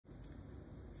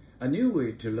A new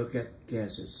way to look at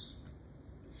gases.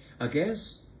 A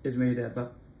gas is made up of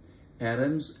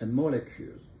atoms and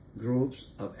molecules, groups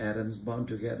of atoms bound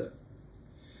together.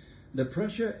 The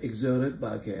pressure exerted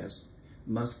by a gas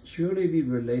must surely be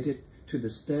related to the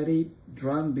steady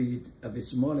drumbeat of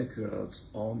its molecules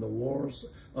on the walls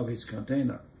of its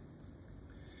container.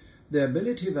 The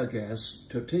ability of a gas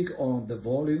to take on the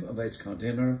volume of its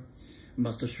container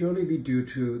must surely be due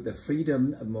to the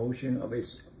freedom of motion of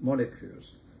its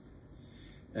molecules.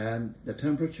 And the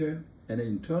temperature and the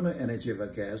internal energy of a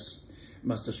gas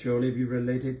must surely be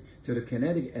related to the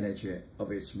kinetic energy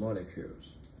of its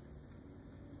molecules.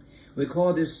 We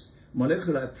call this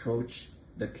molecular approach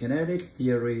the kinetic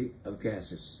theory of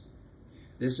gases.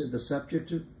 This is the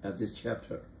subject of this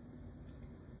chapter.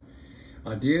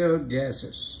 Ideal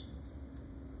gases.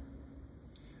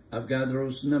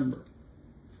 Avogadro's number.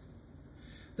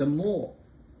 The mole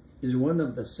is one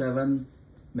of the 7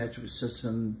 metric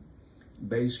system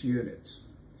base units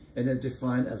and is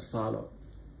defined as follows.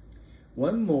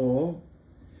 1 mole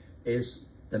is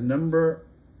the number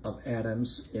of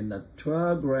atoms in a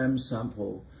 12-gram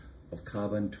sample of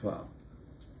carbon-12.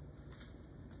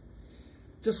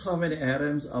 Just how many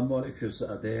atoms or molecules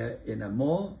are there in a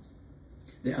mole?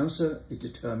 The answer is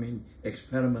determined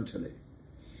experimentally.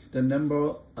 The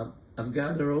number of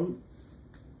Avogadro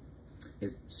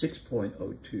is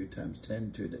 6.02 times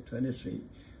 10 to the 23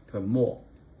 per mole.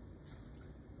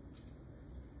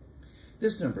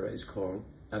 This number is called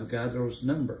Avogadro's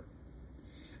number.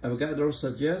 Avogadro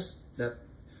suggests that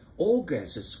all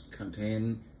gases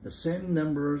contain the same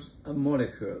numbers of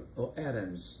molecules or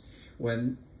atoms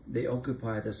when they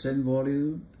occupy the same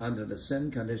volume under the same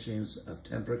conditions of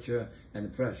temperature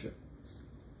and pressure.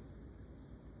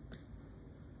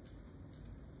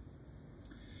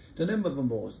 The number of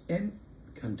moles N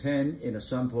contained in a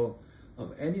sample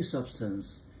of any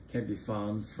substance can be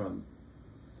found from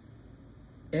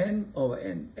N over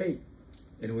Na,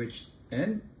 in which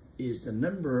N is the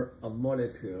number of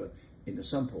molecules in the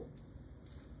sample.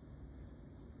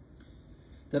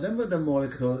 The number of the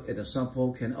molecule in the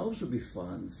sample can also be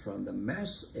found from the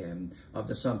mass M of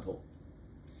the sample,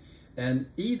 and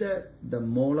either the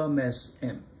molar mass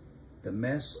M, the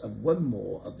mass of 1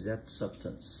 mole of that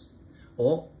substance,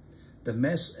 or the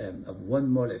mass M of 1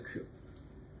 molecule,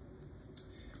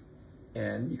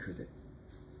 N equal to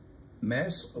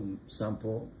mass of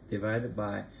sample divided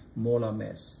by molar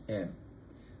mass M.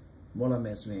 Molar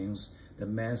mass means the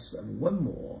mass of 1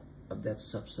 mole of that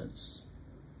substance.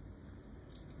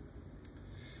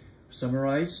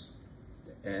 Summarized,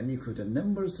 N equal to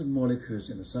numbers of molecules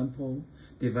in the sample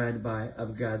divided by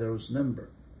Avogadro's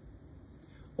number,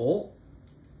 or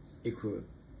equal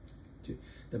to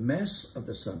the mass of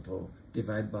the sample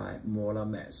divided by molar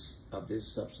mass of this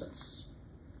substance.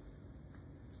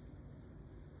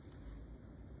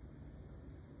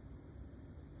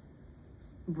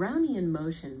 Brownian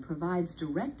motion provides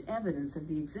direct evidence of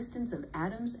the existence of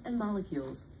atoms and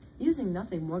molecules using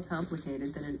nothing more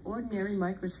complicated than an ordinary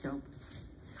microscope.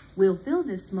 We'll fill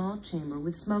this small chamber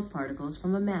with smoke particles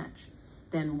from a match,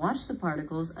 then watch the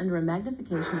particles under a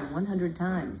magnification of 100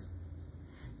 times.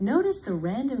 Notice the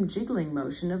random jiggling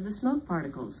motion of the smoke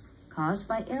particles caused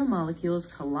by air molecules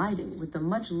colliding with the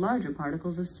much larger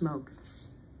particles of smoke.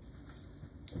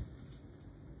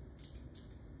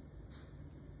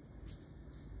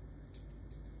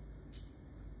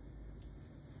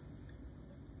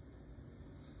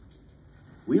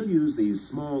 We'll use these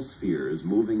small spheres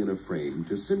moving in a frame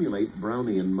to simulate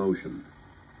Brownian motion.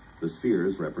 The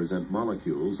spheres represent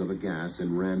molecules of a gas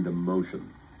in random motion.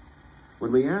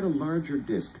 When we add a larger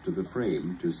disk to the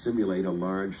frame to simulate a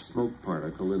large smoke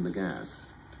particle in the gas,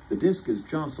 the disk is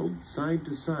jostled side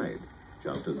to side,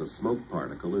 just as a smoke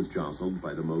particle is jostled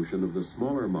by the motion of the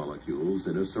smaller molecules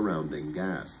in a surrounding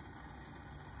gas.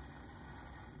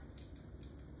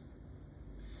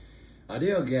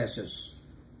 Ideal gases.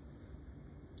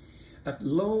 At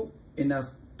low enough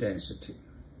density,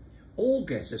 all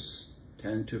gases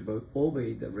tend to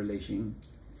obey the relation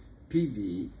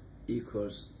PV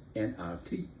equals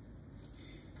nRT.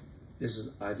 This is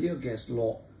ideal gas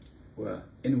law,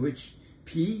 in which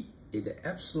P is the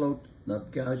absolute,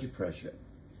 not gauge pressure.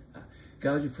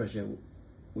 Gauge pressure,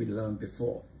 we learned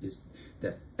before, is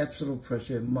the absolute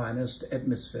pressure minus the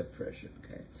atmospheric pressure,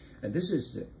 okay? And this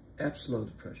is the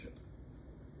absolute pressure.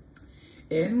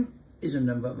 N is the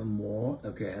number of mole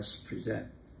of gas present.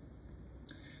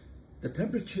 The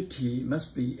temperature T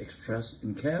must be expressed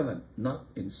in Kelvin, not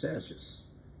in Celsius.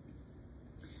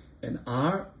 And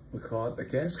R, we call it the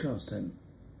gas constant,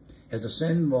 has the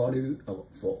same value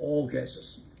for all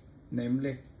gases,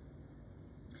 namely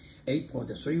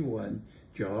 8.31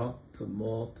 joule per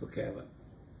mole per Kelvin.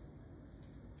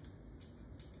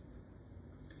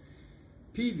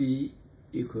 PV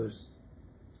equals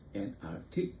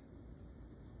nRT.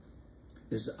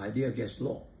 This is the ideal gas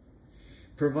law.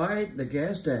 Provided the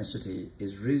gas density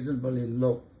is reasonably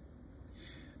low,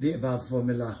 the above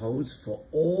formula holds for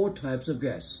all types of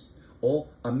gas, or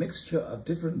a mixture of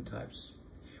different types,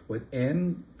 with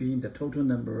N being the total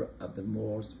number of the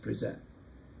moles present.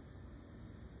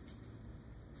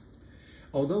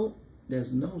 Although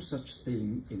there's no such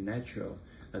thing in nature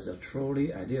as a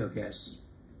truly ideal gas,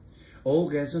 all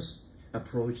gases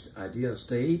approach the ideal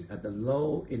state at the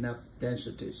low enough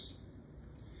densities.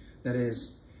 That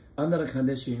is, under the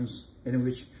conditions in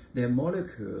which their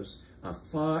molecules are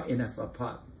far enough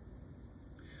apart.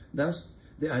 Thus,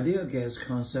 the ideal gas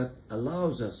concept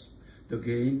allows us to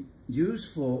gain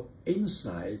useful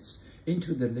insights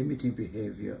into the limiting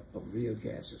behavior of real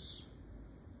gases.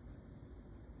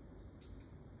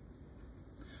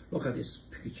 Look at this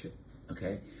picture,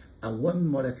 okay? One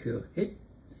molecule hit,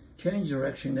 change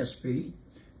direction and speed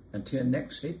until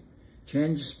next hit,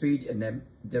 change speed and then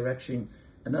direction,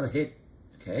 another hit,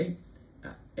 okay?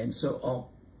 And so on,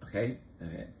 okay?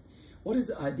 What is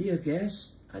the ideal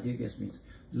gas? Ideal gas means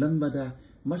lambda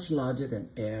much larger than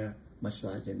air, much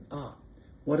larger than R.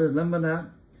 What is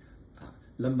lambda?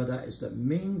 Lambda is the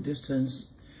mean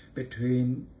distance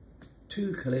between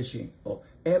two collisions, or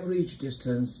average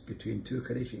distance between two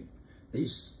collisions.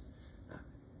 These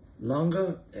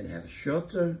longer and have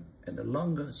shorter, and the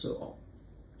longer, so on.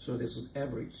 So this is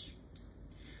average.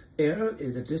 Air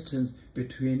is the distance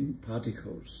between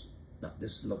particles. Now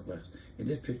this looks like, in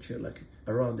this picture, like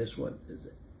around this one is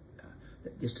the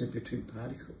distance between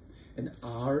particles. And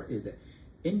R is the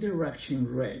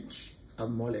interaction range of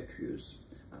molecules.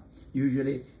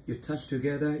 Usually you touch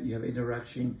together, you have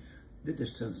interaction, the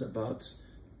distance about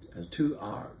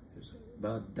 2R, is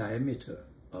about diameter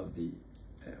of the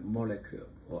molecule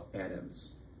or atoms.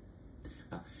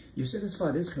 You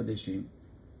satisfy this condition,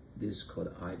 this is called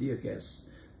ideal gas.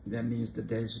 That means the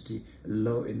density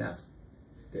low enough.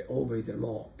 They obey the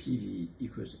law PV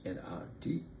equals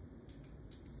nRT.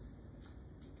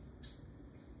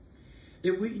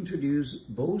 If we introduce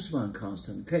Boltzmann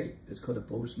constant K, it's called a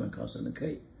Boltzmann constant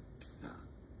K.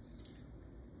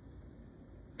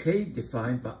 K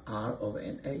defined by R over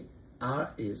Na.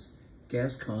 R is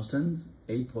gas constant,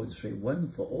 8.31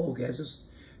 for all gases.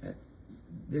 And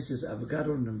this is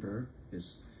Avogadro number,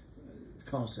 is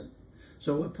constant.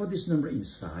 So we put this number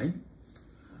inside,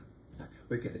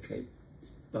 we get the K,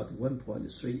 about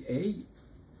 1.38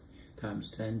 times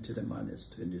 10 to the minus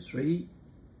 23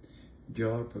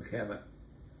 joule per Kelvin.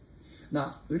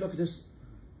 Now, we look at this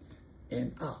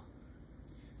NR.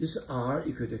 This R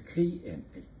equal to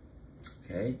KNA,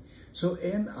 okay? So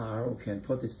NR, we can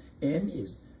put this, N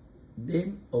is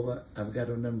N over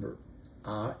Avogadro number,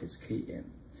 R is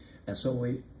Kn. And so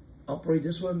we operate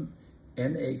this one,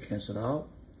 Na cancel out,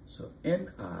 so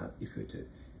Nr equal to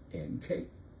Nk,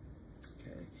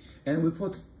 okay? And we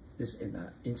put this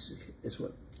NR into this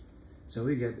one. So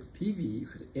we get PV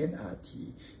equal to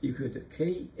nRT equal to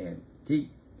KNT.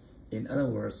 In other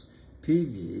words,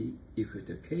 PV equal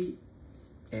to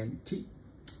KNT.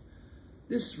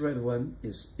 This red one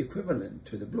is equivalent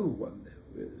to the blue one.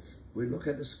 We look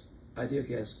at this ideal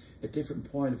gas at a different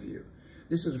point of view.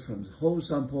 This is from whole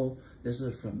sample, this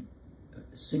is from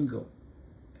single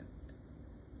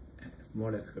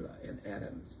molecular and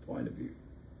atoms point of view.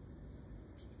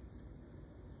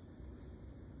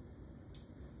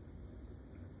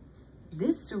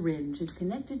 This syringe is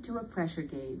connected to a pressure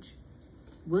gauge.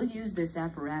 We'll use this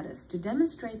apparatus to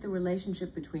demonstrate the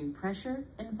relationship between pressure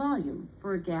and volume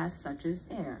for a gas such as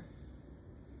air.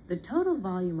 The total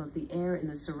volume of the air in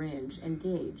the syringe and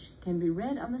gauge can be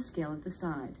read on the scale at the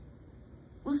side.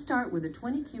 We'll start with a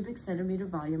 20 cubic centimeter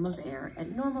volume of air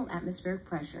at normal atmospheric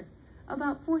pressure,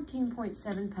 about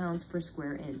 14.7 pounds per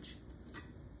square inch.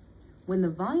 When the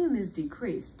volume is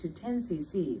decreased to 10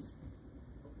 cc's,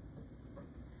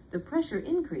 the pressure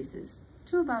increases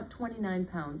to about 29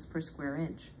 pounds per square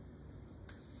inch.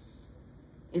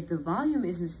 If the volume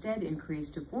is instead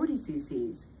increased to 40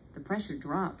 cc's, the pressure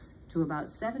drops to about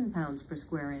 7 pounds per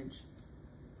square inch.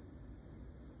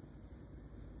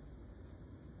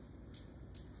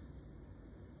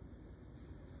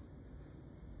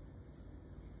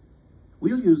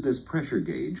 We'll use this pressure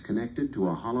gauge connected to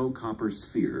a hollow copper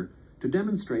sphere to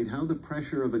demonstrate how the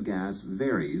pressure of a gas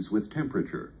varies with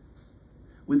temperature.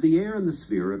 With the air in the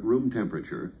sphere at room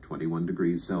temperature, 21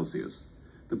 degrees Celsius,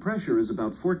 the pressure is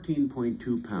about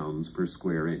 14.2 pounds per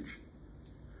square inch.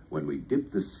 When we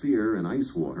dip the sphere in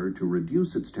ice water to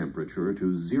reduce its temperature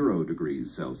to 0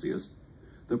 degrees Celsius,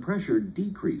 the pressure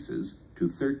decreases to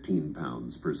 13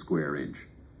 pounds per square inch.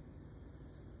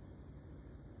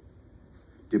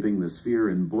 Dipping the sphere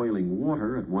in boiling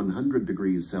water at 100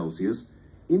 degrees Celsius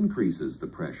increases the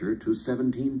pressure to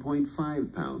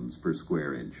 17.5 pounds per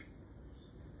square inch.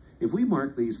 If we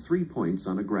mark these 3 points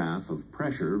on a graph of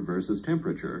pressure versus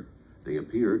temperature, they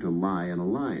appear to lie in a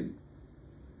line.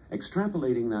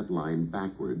 Extrapolating that line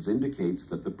backwards indicates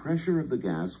that the pressure of the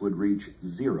gas would reach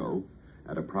zero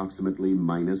at approximately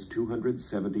minus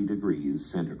 270 degrees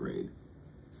centigrade.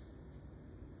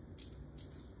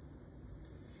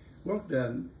 Work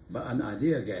done by an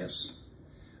ideal gas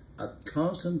at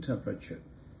constant temperature.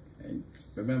 And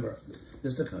remember,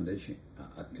 this is the condition,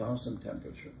 at constant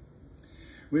temperature.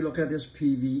 We look at this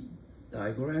PV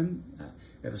diagram.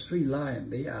 We have 3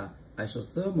 lines. They are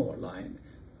isothermal line.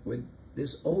 With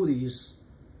this, all these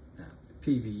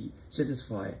PV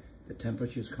satisfy the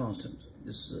temperature is constant.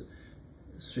 This is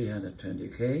 320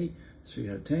 K,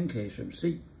 310 K from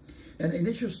C. And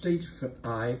initial state for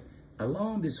I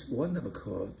along this one-level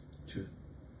curve to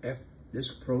F.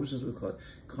 This process we call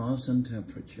constant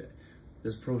temperature.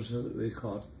 This process we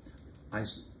call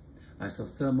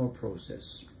isothermal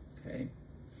process. Okay.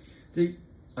 The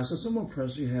isothermal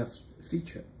process you have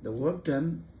feature. The work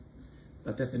done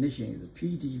by definition is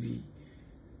PDV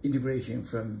integration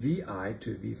from VI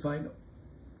to V final.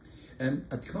 And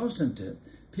at constant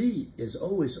P is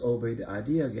always obey the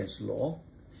ideal gas law,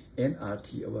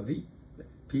 nRT over V.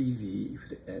 PV equal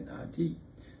to nRT.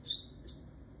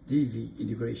 dV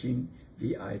integration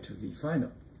VI to V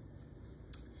final.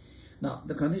 Now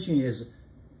the condition is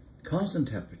constant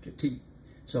temperature T.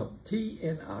 So T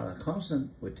and R are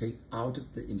constant. We take out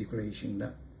of the integration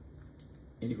now.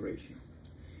 Integration.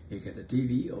 You get a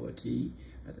dV over T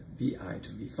and VI to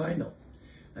V final.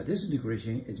 This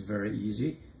integration is very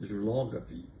easy. It's log of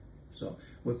V. So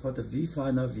we put the V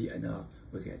final, V and R.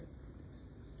 We get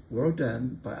work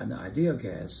done by an ideal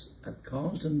gas at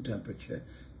constant temperature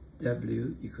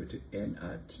W equal to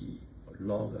nRT or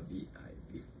log of VI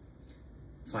V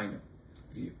final.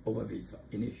 V over V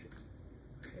initial.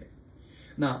 Okay.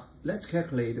 Now let's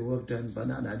calculate the work done by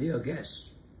an ideal gas.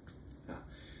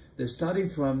 Starting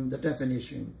from the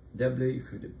definition W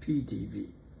equal to PdV.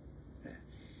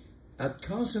 At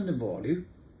constant volume,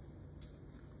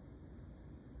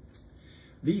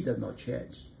 V does not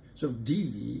change. So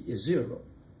dV is 0.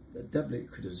 The W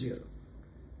equal to 0.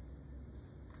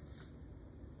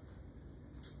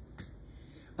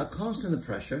 At constant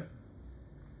pressure,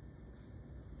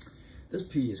 this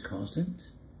P is constant.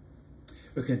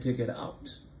 We can take it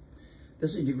out.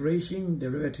 This integration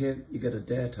derivative, you get a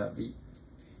delta V.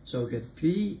 So we get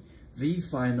P V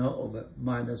final over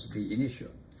minus V initial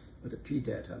with a P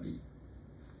delta V.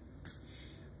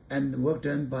 And the work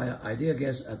done by an ideal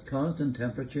gas at constant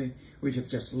temperature, which have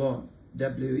just learned,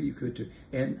 W equal to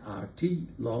nRT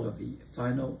log of V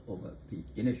final over V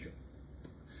initial.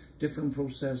 Different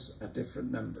process, a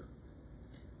different number.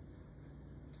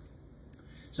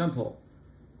 Sample.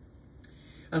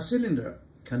 A cylinder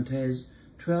contains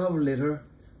 12 liters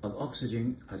of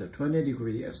oxygen at a 20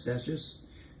 degrees Celsius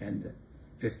and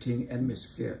 15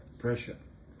 atmosphere pressure.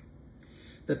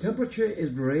 The temperature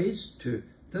is raised to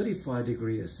 35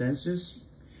 degrees Celsius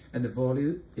and the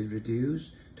volume is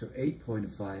reduced to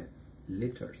 8.5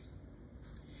 liters.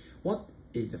 What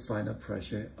is the final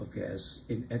pressure of gas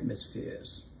in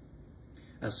atmospheres?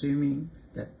 Assuming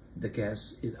that the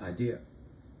gas is ideal.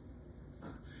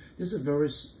 This is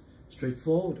very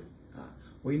straightforward.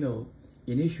 We know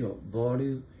initial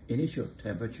volume, initial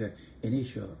temperature,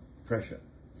 initial pressure.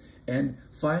 And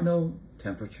final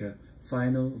temperature,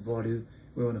 final volume,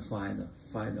 we want to find the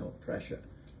final pressure.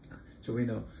 So we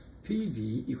know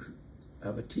PV equal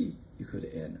over T equal to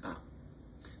nR.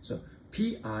 So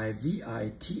PI,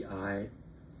 VI, TI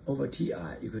over TI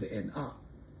equal to nR,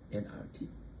 nRT.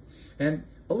 And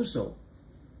also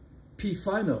P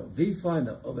final, V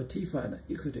final over T final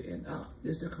equal to nR.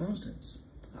 This is the constants.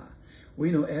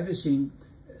 We know everything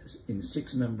in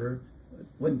 6 number,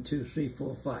 1, 2, 3,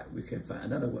 4, 5. We can find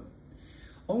another one.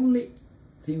 Only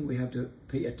thing we have to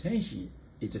pay attention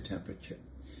is the temperature.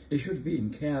 It should be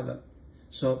in Kelvin.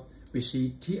 So we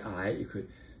see TI equal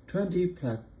 20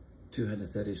 plus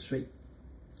 233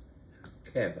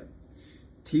 Kelvin.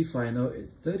 T final is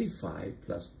 35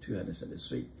 plus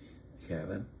 233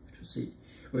 Kelvin, which we see.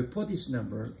 We put this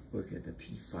number, we get the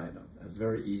P final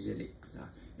very easily.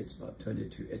 It's about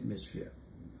 22 atmosphere.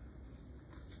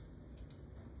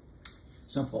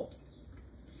 Sample.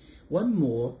 1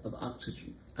 mole of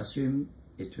oxygen, assume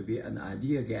it to be an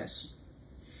ideal gas.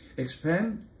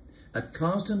 Expand at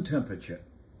constant temperature,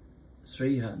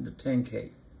 310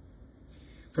 K.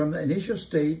 From the initial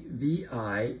state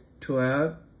VI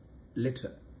 12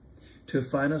 liter to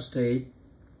final state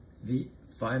V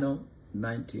final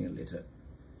 19 liter.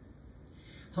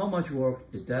 How much work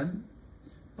is done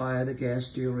by the gas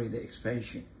during the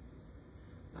expansion?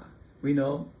 We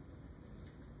know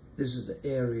this is the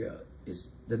area, is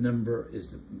the number,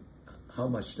 is how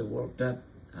much the work done.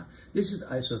 This is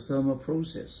isothermal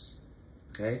process.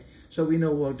 Okay, so we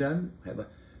know work done, have a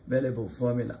variable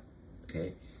formula.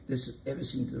 Okay, this is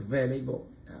everything is variable.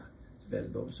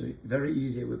 Variable. So very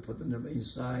easy. We put the number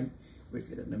inside, we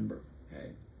get a number.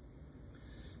 Okay,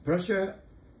 pressure,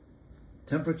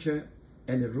 temperature,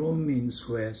 and the room mean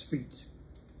square speed.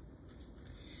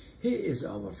 Here is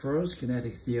our first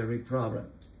kinetic theory problem.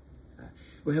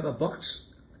 We have a box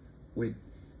with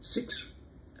 6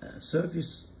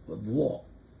 surface of wall.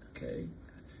 Okay,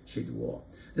 sheet wall.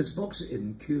 This box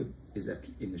in cube is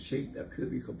in the shape of a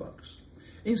cubical box.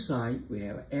 Inside we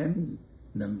have n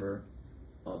number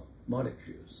of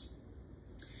molecules.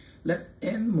 Let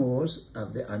n moles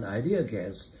of the unideal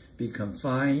gas be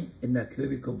confined in the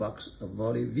cubical box of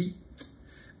volume V.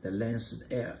 The length is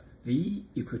air. V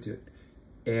equal to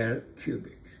air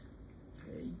cubic.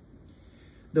 Okay.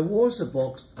 The walls of the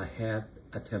box have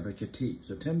a temperature T.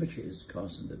 So temperature is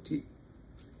constant at T.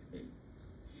 Okay.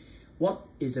 What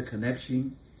is the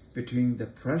connection between the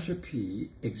pressure P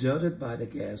exerted by the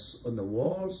gas on the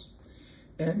walls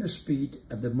and the speed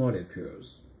of the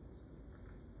molecules?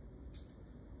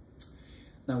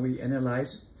 Now we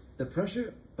analyze the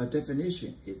pressure by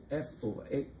definition is F over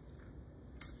A.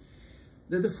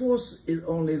 The force is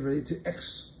only related to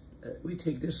X. We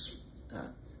take this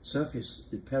surface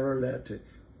is parallel to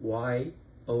Y,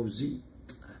 O, Z.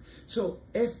 So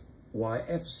F, Y,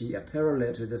 F, Z are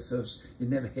parallel to the first. You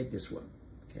never hit this one.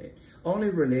 Okay, only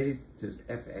related to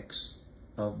Fx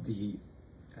of the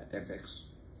Fx.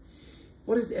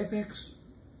 What is Fx?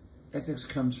 Fx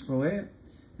comes from where?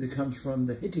 It comes from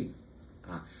the hitting,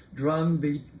 drum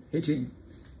beat hitting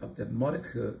of the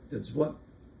molecule. That's what,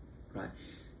 right?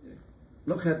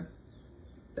 Look at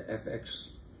the Fx.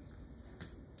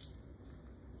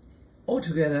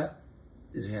 Altogether,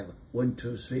 you have 1,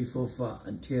 2, 3, 4, 5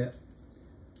 until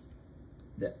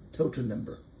the total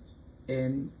number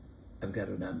in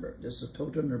Avogadro number. This is the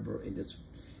total number in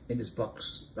this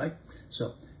box, right?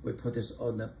 So we put this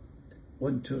on the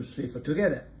 1, 2, 3, 4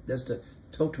 together. That's the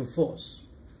total force.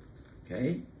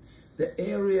 Okay, the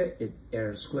area is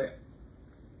air square.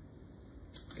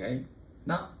 Okay,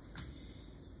 now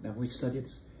we studied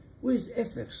this. Where is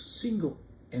Fx? Single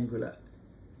angular.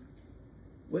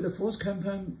 Where the force comes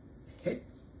from? Hit.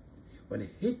 When it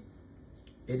hit,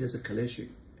 it is a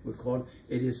collision. We call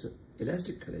it is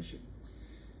elastic collision.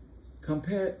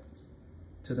 Compared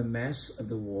to the mass of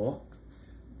the wall,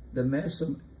 the mass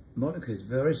of molecule is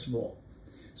very small.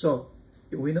 So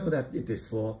we know that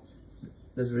before,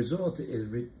 the result is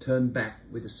returned back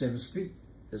with the same speed.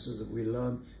 This is what we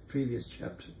learned previous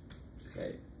chapter.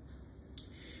 Okay.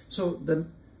 So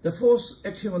the force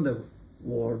acting on the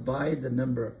wall by the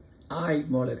number I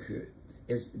molecule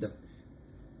is the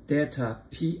delta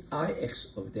Pix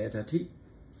of delta T.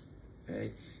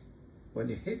 Okay. When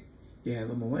you hit, you have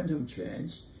a momentum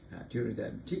change during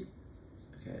that T.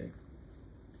 Okay.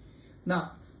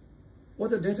 Now,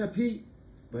 what the delta P?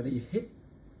 When you hit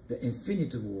the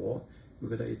infinite wall,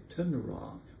 we're going to turn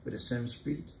around with the same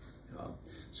speed.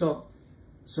 So,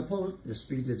 suppose the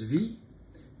speed is V,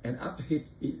 and after hit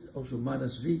is also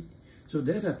minus V. So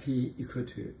delta P equal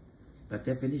to, by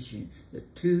definition, the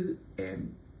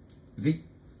 2mV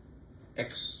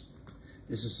x.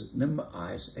 This is number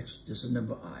I, is x. This is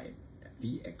number I,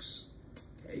 Vx.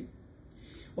 Okay.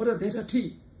 What are delta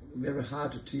T? Very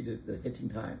hard to treat the hitting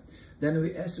time. Then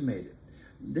we estimate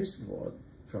this wall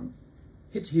from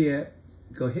hit here,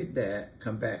 go hit there,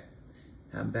 come back,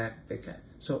 back.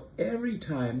 So every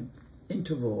time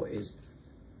interval is,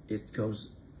 it goes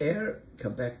air,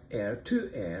 come back air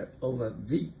to air over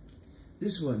V.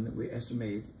 This one we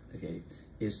estimate, okay,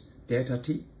 is delta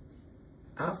T.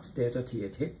 After delta T,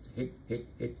 it hit,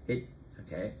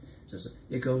 okay. So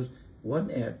it goes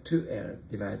 1 air, 2 air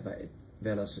divided by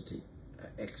velocity,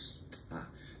 x.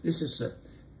 This is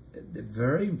the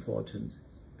very important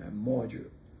module.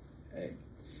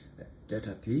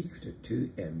 Delta P equal to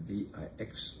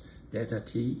 2mVix. Delta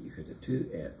T equal to 2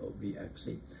 air over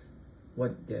Vx.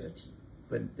 1 delta T.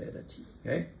 1 delta T.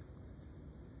 Okay?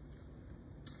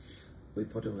 We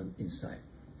put it inside.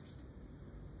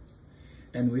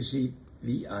 And we see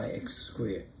Vix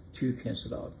squared. 2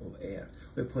 cancel out over air.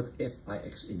 We put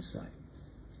Fix inside.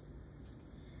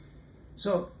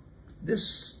 So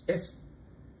this Fix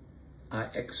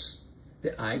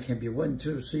the I can be 1,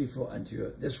 2, 3, 4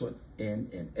 until this one, N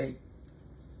and A.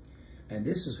 And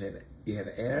this is you have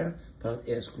air plus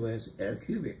air squared, air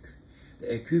cubic.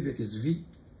 The air cubic is V.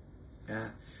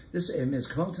 This M is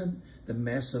constant, the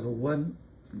mass of one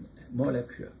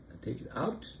molecule. I take it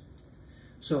out.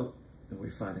 So we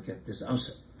finally get this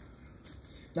answer.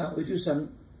 Now we do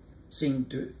something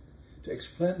to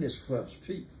explain this first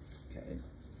P. Okay.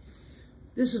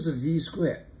 This is a V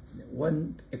squared,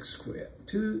 1x squared,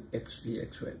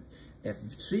 2xvx squared,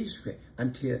 f3 squared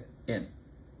until n.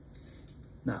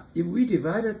 Now, if we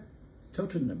divided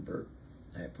total number,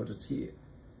 I put it here,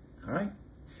 all right?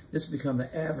 This becomes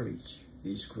the average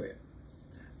V squared.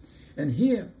 And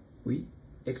here, we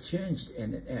exchanged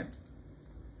N and M.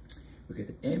 We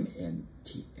get M and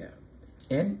TL.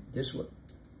 N, this one,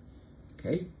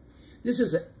 okay? This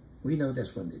is we know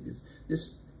that's what it is.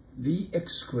 This Vx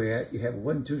squared, you have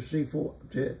 1, 2, 3, 4,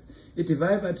 it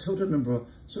divided by the total number,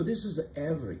 so this is the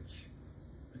average,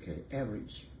 okay,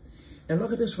 average. And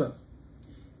look at this one.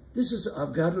 This is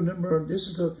Avogadro number, this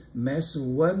is a mass of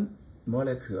one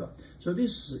molecule. So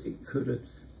this is equal to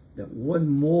the 1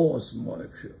 moles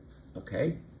molecule,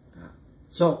 okay?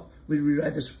 So we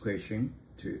rewrite this equation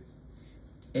to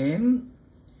N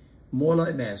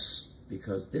molar mass,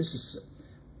 because this is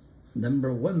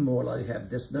number 1 molar, you have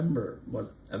this number,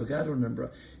 Avogadro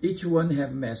number. Each one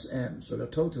have mass M, so the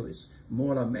total is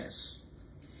molar mass.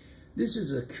 This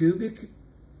is a cubic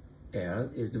air,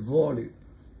 is the volume.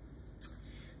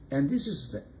 And this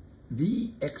is the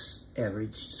Vx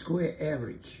average, square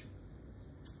average.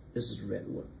 This is the red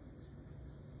one.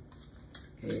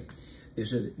 Okay,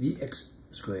 this is Vx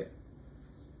squared.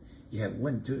 You have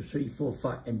 1, 2, 3, 4,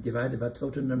 5, and divided by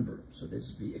total number. So this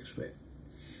is Vx squared.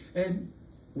 And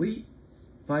we,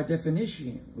 by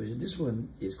definition, which this one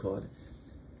is called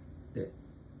the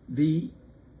V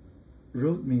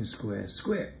root mean square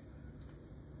square.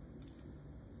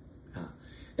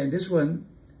 And this one,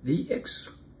 Vx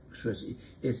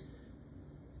is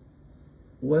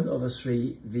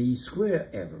 1/3 V square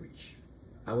average.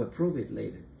 I will prove it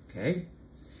later, okay?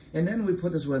 And then we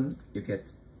put this one, you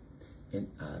get in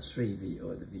 3V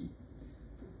or the V.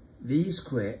 V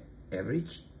square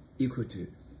average equal to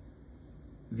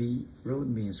V root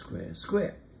mean square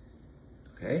square,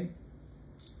 okay?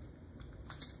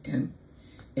 And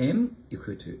M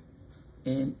equal to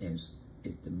N is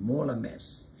the molar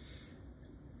mass.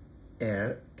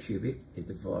 Air cubic is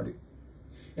the volume.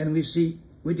 And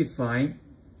we define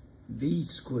V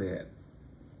square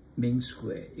mean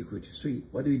square equal to 3.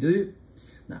 What do?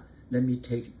 Now, let me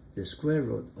take the square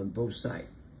root on both sides.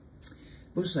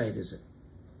 Both sides is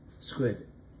squared.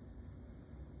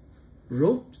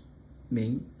 Root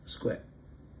mean square.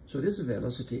 So this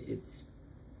velocity is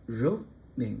root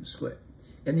mean square.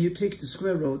 And you take the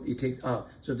square root, you take out.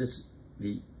 So this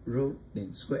V root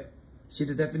mean square. See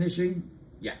the definition?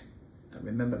 Yeah, I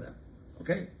remember that.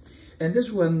 Okay? And this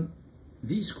one,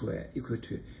 V square equal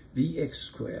to Vx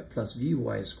square plus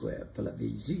Vy square plus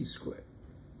Vz square.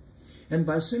 And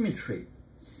by symmetry,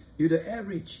 you the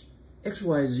average x,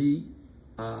 y, z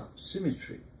are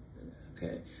symmetry.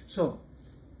 Okay? So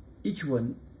each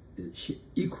one is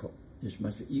equal. This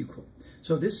must be equal.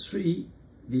 So this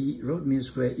 3V root mean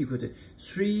square equal to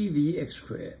 3Vx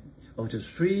square or to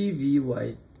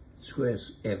 3Vy square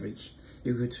average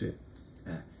equal to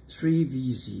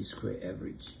 3Vz square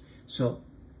average. So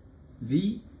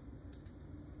Vx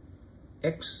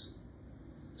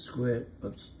squared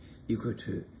equal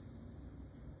to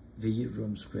V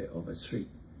root square over 3.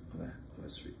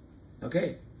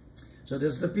 Okay? So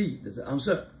that's the P, that's the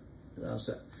answer. That's the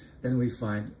answer. Then we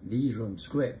find V root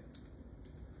square.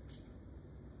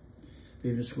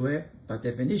 V root square, by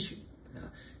definition,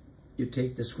 you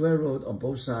take the square root on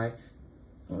both sides.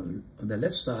 On the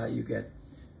left side, you get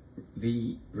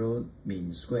V root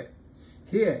mean square.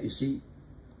 Here, you see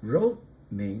root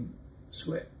mean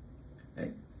square.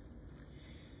 Right?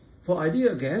 For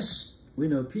ideal gas, we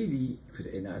know PV equal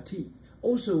to nRT.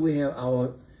 Also, we have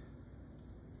our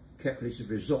calculation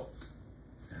result.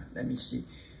 Let me see.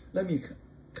 Let me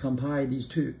compile these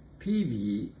two.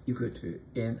 PV equal to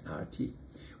nRT.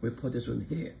 We put this one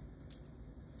here.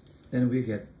 Then we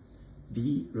get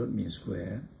V root mean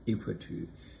square equal to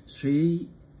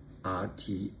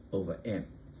 3RT over M.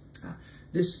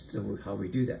 This is how we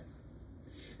do that.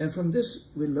 And from this,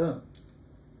 we learn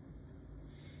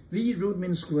V root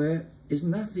mean square is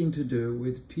nothing to do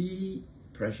with P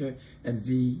pressure and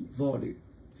V volume,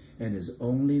 and is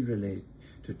only related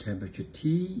to temperature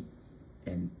T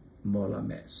and molar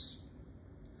mass.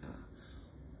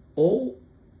 All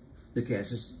the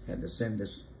gases have the same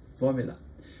formula.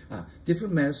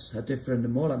 Different mass have different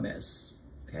molar mass.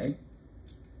 Okay.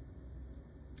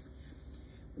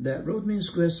 the root mean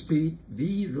square speed,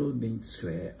 v root mean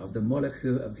square, of the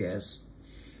molecule of gas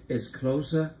is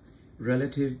closer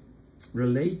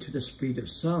relate to the speed of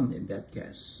sound in that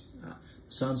gas.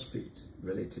 Sound speed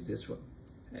related to this one.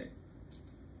 Okay.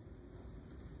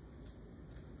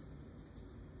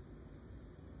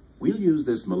 We'll use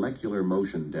this molecular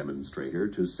motion demonstrator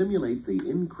to simulate the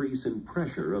increase in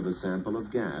pressure of a sample of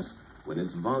gas when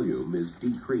its volume is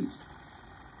decreased.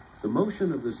 The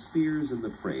motion of the spheres in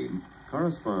the frame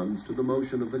corresponds to the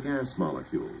motion of the gas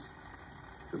molecules.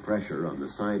 The pressure on the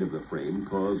side of the frame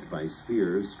caused by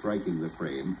spheres striking the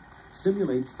frame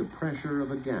simulates the pressure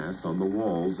of a gas on the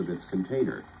walls of its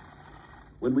container.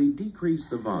 When we decrease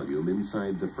the volume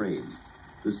inside the frame,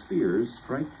 the spheres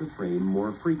strike the frame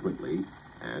more frequently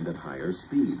and at higher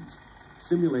speeds,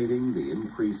 simulating the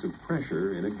increase of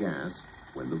pressure in a gas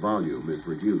when the volume is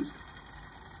reduced.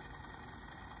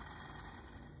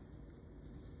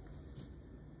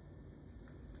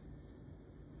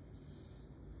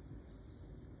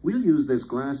 We'll use this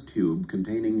glass tube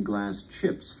containing glass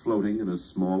chips floating in a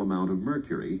small amount of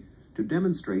mercury to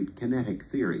demonstrate kinetic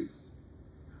theory.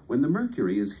 When the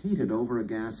mercury is heated over a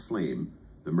gas flame,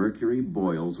 the mercury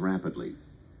boils rapidly.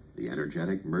 The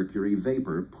energetic mercury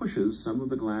vapor pushes some of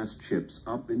the glass chips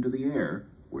up into the air,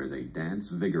 where they dance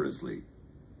vigorously.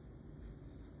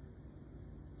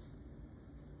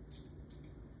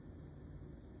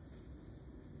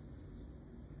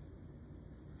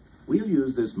 We'll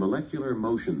use this molecular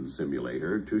motion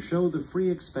simulator to show the free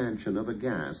expansion of a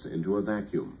gas into a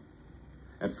vacuum.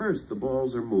 At first, the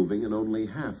balls are moving in only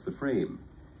half the frame.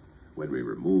 When we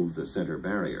remove the center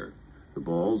barrier, the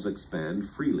balls expand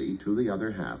freely to the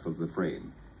other half of the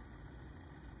frame.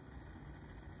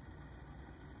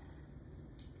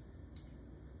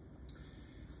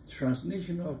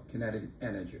 Translational kinetic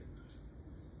energy.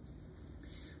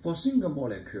 For a single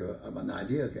molecule of an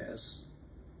ideal gas,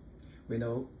 we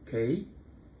know K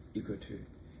equal to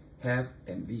half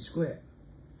mv squared.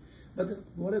 But the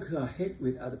molecules are hit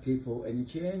with other people and you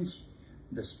change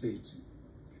the speed.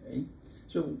 Okay?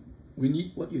 So we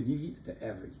need what you need, the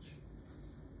average.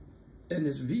 And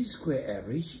this v square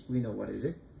average, we know what is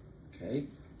it. Okay?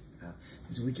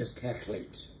 So we just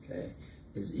calculate. Okay?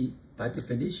 By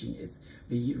definition, it's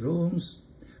v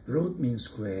root means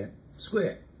square.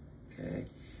 Okay?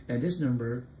 And this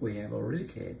number we have already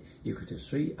calculated equal to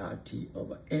 3RT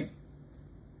over M.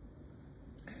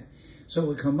 So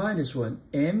we combine this one,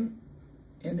 M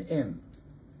and M.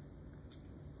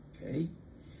 Okay,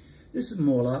 this is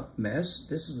molar mass.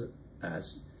 This is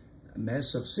a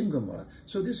mass of single molar.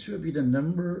 So this should be the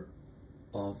number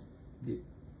of the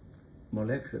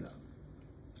molecular.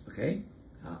 Okay,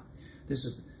 this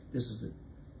is the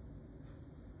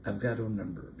Avogadro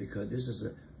number because this is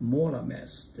a molar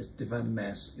mass. The divided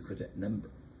mass equal to that number.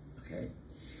 Okay,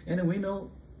 and then we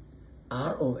know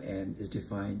R of N is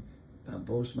defined by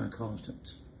Boltzmann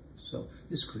constant. So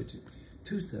this is equal to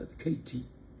 2/3 kT.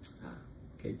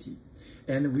 KT.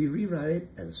 And we rewrite it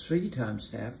as 3 times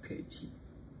half kT.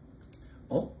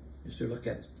 Oh, you should look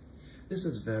at it. This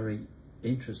is very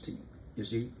interesting. You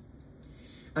see,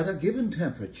 at a given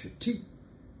temperature T,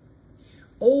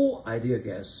 all ideal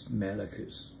gas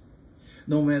molecules,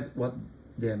 no matter what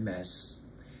their mass,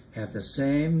 have the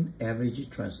same average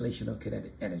translational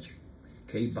kinetic energy.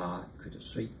 K bar equal to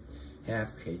 3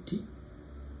 half kT.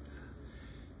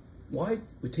 Why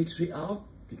we take 3 out?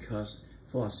 Because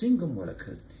for a single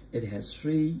molecule, it has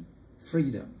 3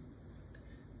 freedom,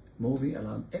 moving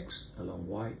along X, along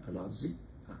Y, along Z.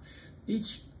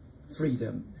 Each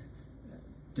freedom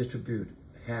distribute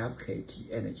half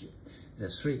kT energy.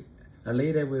 That's 3. And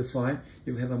later we'll find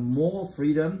if you have a more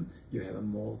freedom, you have a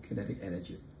more kinetic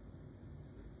energy.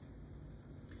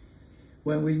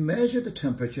 When we measure the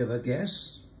temperature of a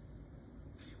gas,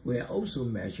 we also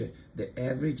measure the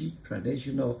average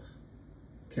translational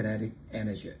kinetic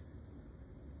energy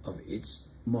of its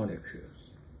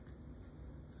molecules.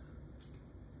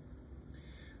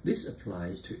 This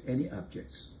applies to any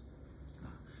objects,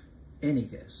 any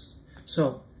gas.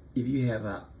 So if you have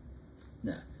a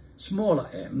smaller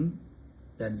m,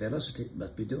 then velocity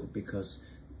must be low because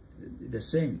the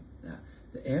same.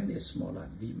 The m is smaller,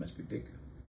 v must be bigger.